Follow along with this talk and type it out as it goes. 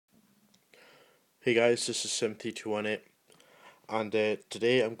Hey guys, this is Sim3218 and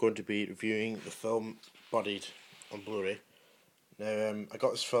today I'm going to be reviewing the film Buried on Blu-ray. Now I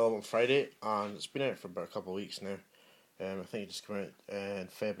got this film on Friday and it's been out for about a couple of weeks now. I think it just came out in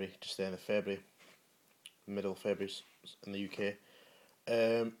February, just the end of February, middle of February in the UK.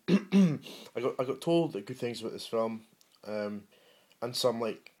 I got told good things about this film, and some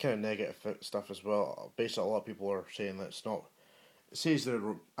like kind of negative stuff as well. Basically, a lot of people are saying that it's not. It says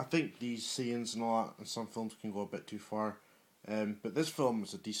that I think these scenes and all that in some films can go a bit too far, but this film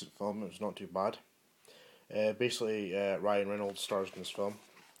is a decent film. It was not too bad. Basically, Ryan Reynolds stars in this film,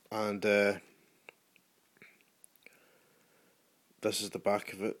 and this is the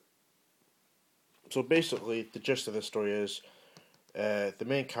back of it. So basically, the gist of the story is the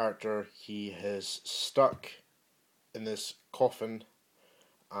main character, he is stuck in this coffin,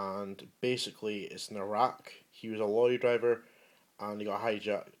 and basically it's in Iraq. He was a lorry driver, and he got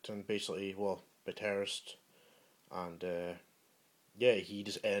hijacked and basically, well, by terrorists, and yeah, he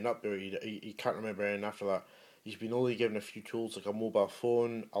just ended up there. He can't remember anything after that. He's been only given a few tools like a mobile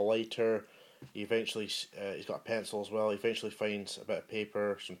phone, a lighter. He eventually he's got a pencil as well. He eventually finds a bit of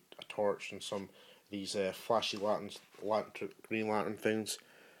paper, a torch, and some of these flashy green lantern things.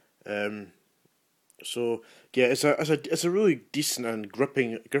 So yeah, it's a really decent and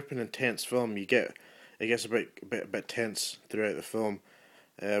gripping and tense film. It gets a bit tense throughout the film.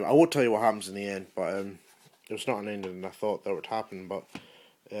 I won't tell you what happens in the end, but it's not an ending I thought that would happen. But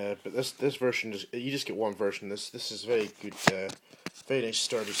this version you just get one version. This is very good, very nice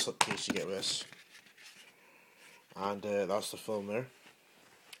sturdy slipcase you get with this, and that's the film there.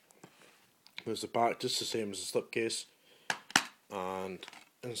 There's the back, just the same as the slipcase, and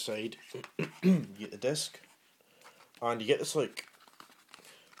inside you get the disc, and you get this like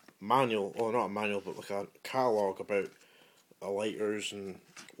manual, or not a manual, but like a catalogue about lighters and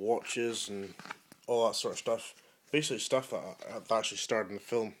watches and all that sort of stuff. Basically stuff that actually starred in the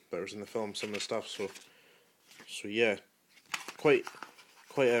film, that was in the film, some of the stuff. So yeah, quite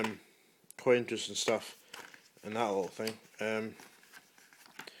quite interesting stuff in that little thing.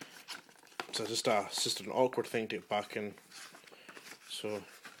 So it's just an awkward thing to get back in. So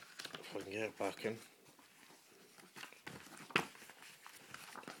if I can get it back in.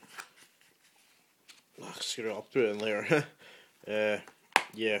 Screw it, I'll put it in later. The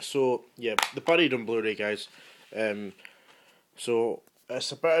Buried on Blu-ray, guys. So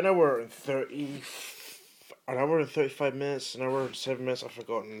it's about an hour and 35 minutes, an hour and 7 minutes. I've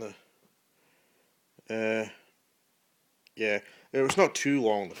forgotten the. Yeah, it was not too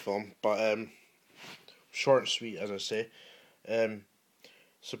long, the film, but short and sweet, as I say.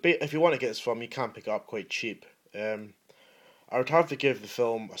 If you want to get this film, you can pick it up quite cheap. I would have to give the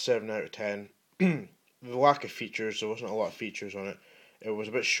film a 7 out of 10. The lack of features, there wasn't a lot of features on it. It was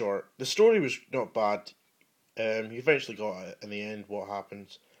a bit short. The story was not bad. You eventually got it in the end, what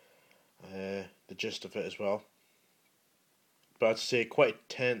happens, the gist of it as well. But I'd say quite a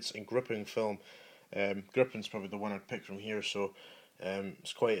tense and gripping film. Gripping's probably the one I'd pick from here. So it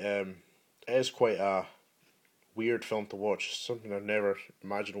is quite a weird film to watch. Something I've never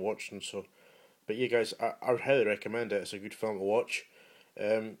imagined watching. So, but yeah, guys, I would highly recommend it. It's a good film to watch.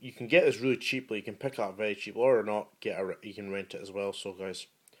 You can get this really cheaply. You can pick it up very cheap, or not you can rent it as well. So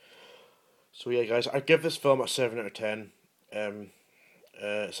yeah, guys, I'd give this film a 7 out of 10.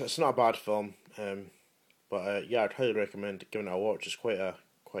 So it's not a bad film. But yeah, I'd highly recommend giving it a watch. It's quite a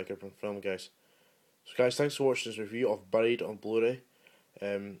good film, guys. So guys, thanks for watching this review of Buried on Blu-ray.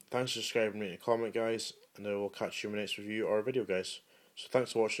 Thanks for subscribing, rating, and comment, guys, and I will catch you in my next review or video, guys. So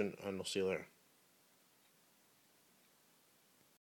thanks for watching, and I'll see you later.